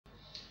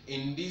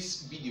In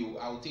this video,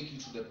 I will take you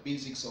through the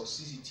basics of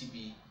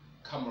CCTV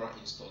camera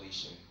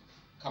installation.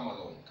 Come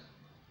along.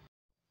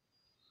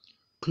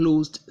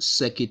 Closed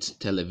circuit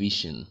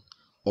television,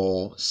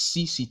 or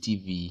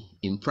CCTV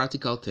in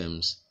practical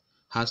terms,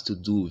 has to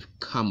do with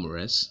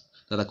cameras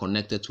that are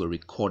connected to a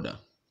recorder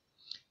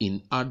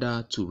in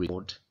order to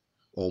record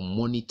or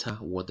monitor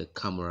what the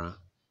camera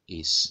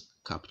is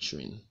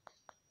capturing.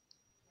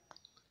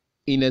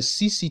 In a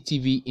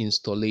CCTV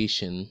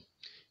installation,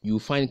 you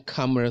find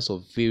cameras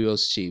of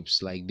various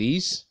shapes like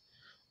this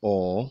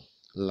or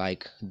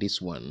like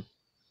this one.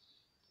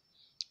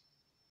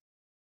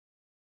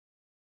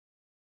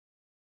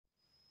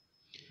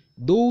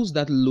 Those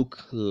that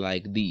look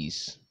like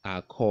these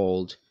are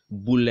called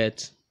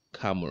bullet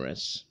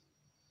cameras.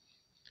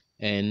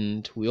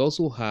 And we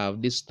also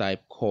have this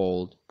type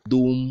called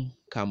dome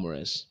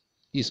cameras.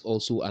 This is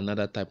also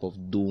another type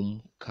of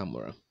dome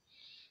camera.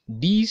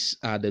 These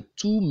are the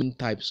two main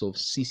types of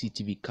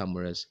CCTV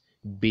cameras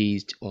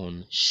based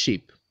on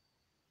shape.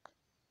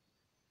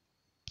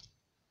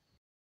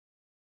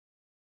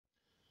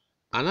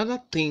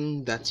 Another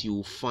thing that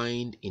you'll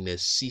find in a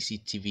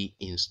CCTV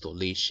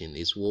installation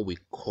is what we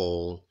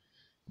call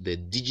the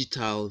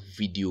digital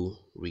video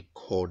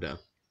recorder,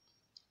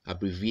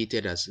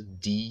 abbreviated as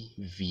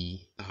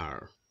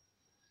DVR.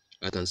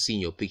 As you can see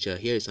in your picture,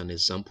 here is an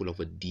example of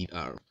a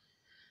DVR.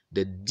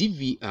 The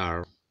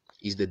DVR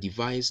is the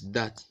device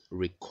that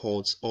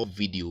records all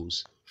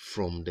videos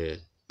from the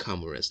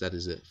cameras, that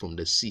is from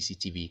the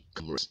CCTV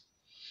cameras.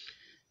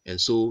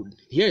 And so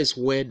here is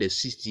where the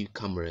CCTV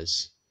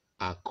cameras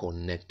are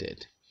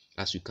connected,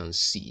 as you can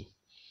see.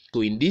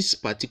 So in this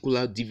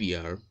particular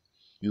DVR,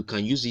 you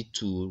can use it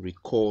to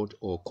record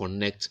or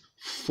connect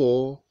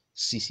 4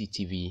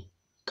 CCTV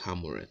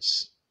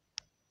cameras.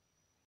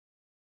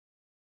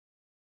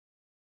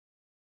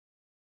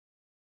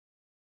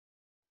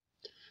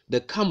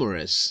 The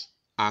cameras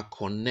are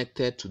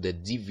connected to the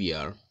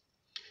DVR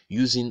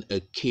using a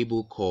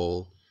cable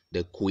called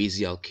the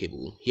Coaxial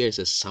cable. Here is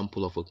a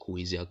sample of a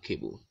Coaxial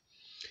cable.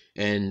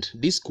 And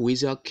this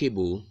Coaxial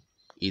cable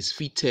is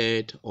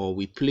fitted, or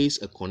we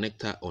place a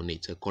connector on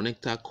it, a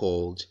connector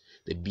called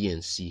the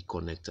BNC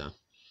connector.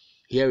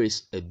 Here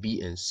is a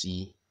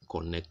BNC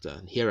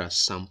connector. Here are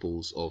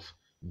samples of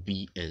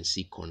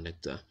BNC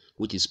connector,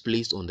 which is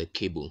placed on the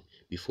cable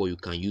before you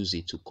can use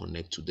it to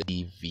connect to the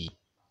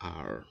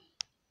DVR.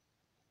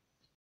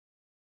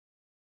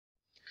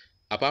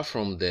 Apart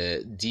from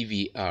the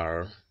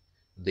DVR,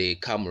 the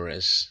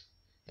cameras,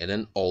 and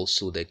then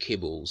also the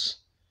cables,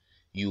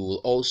 you will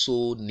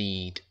also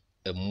need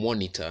a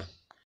monitor.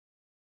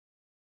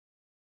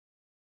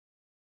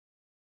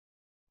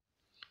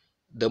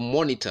 The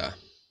monitor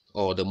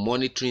or the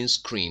monitoring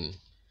screen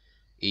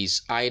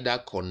is either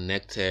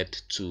connected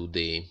to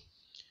the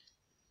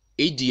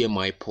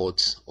HDMI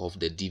port of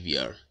the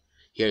DVR.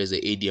 Here is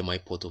the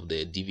HDMI port of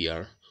the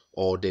DVR,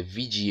 or the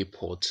VGA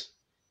port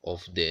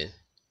of the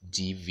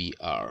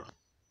DVR.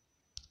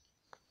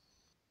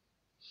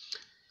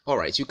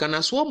 Alright, you can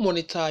as well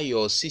monitor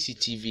your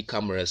CCTV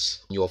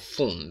cameras on your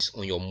phones,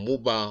 on your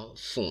mobile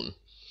phone.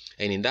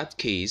 And in that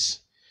case,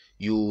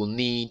 you will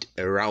need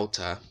a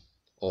router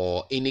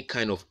or any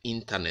kind of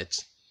internet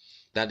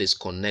that is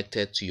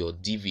connected to your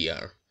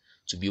DVR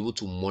to be able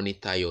to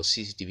monitor your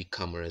CCTV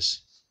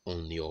cameras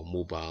on your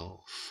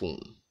mobile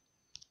phone.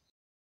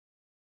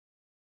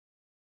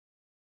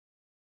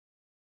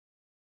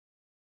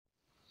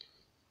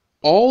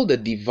 All the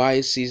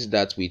devices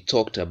that we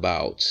talked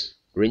about,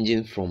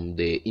 ranging from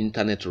the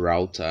internet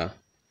router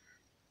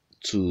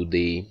to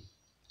the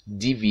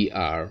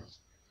DVR,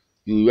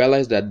 you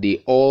realize that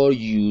they all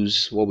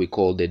use what we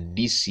call the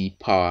DC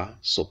power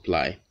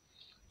supply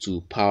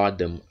to power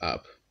them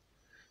up.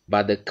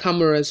 But the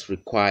cameras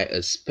require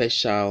a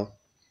special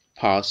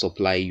power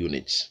supply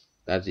unit,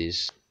 that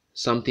is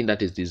something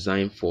that is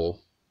designed for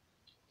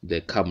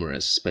the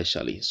cameras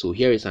specially. So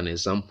here is an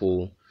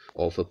example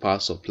of a power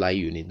supply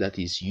unit that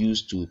is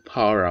used to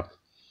power up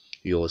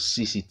your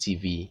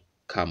CCTV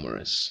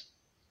cameras.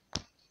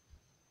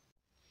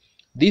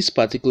 This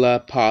particular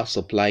power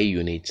supply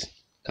unit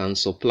can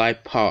supply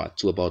power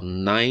to about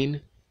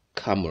 9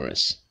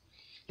 cameras.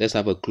 Let's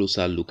have a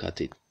closer look at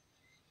it.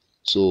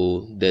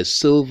 So the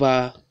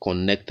silver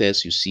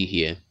connectors you see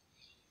here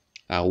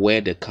are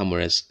where the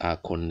cameras are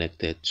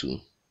connected to.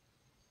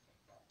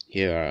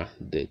 Here are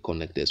the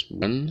connectors.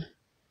 1,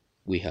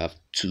 we have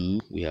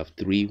 2, we have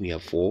 3, we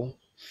have 4,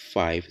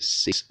 5,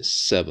 6,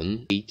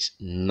 7, 8,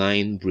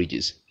 9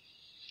 bridges.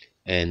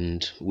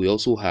 And we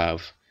also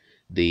have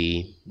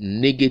the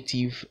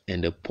negative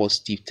and the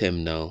positive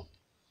terminal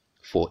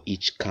for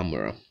each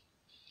camera.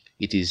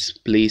 It is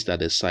placed at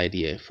the side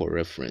here for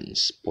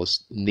reference,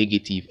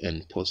 negative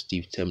and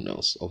positive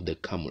terminals of the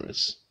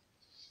cameras.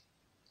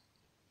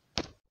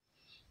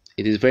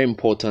 It is very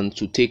important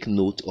to take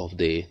note of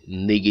the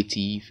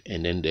negative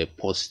and then the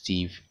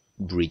positive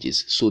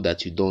bridges so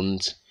that you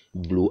don't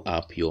blow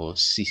up your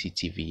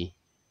CCTV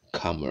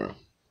camera.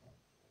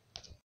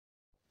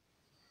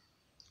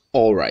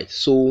 Alright,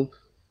 so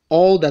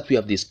all that we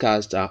have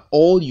discussed are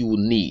all you will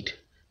need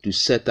to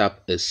set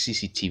up a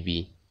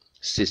CCTV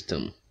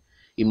system.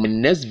 In my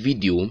next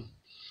video,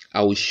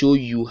 I will show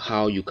you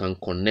how you can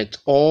connect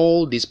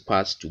all these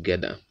parts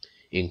together,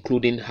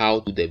 including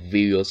how to the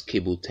various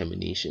cable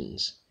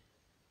terminations.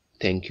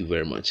 Thank you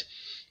very much.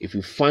 If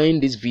you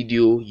find this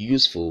video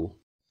useful,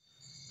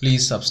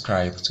 please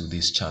subscribe to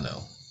this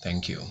channel.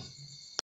 Thank you.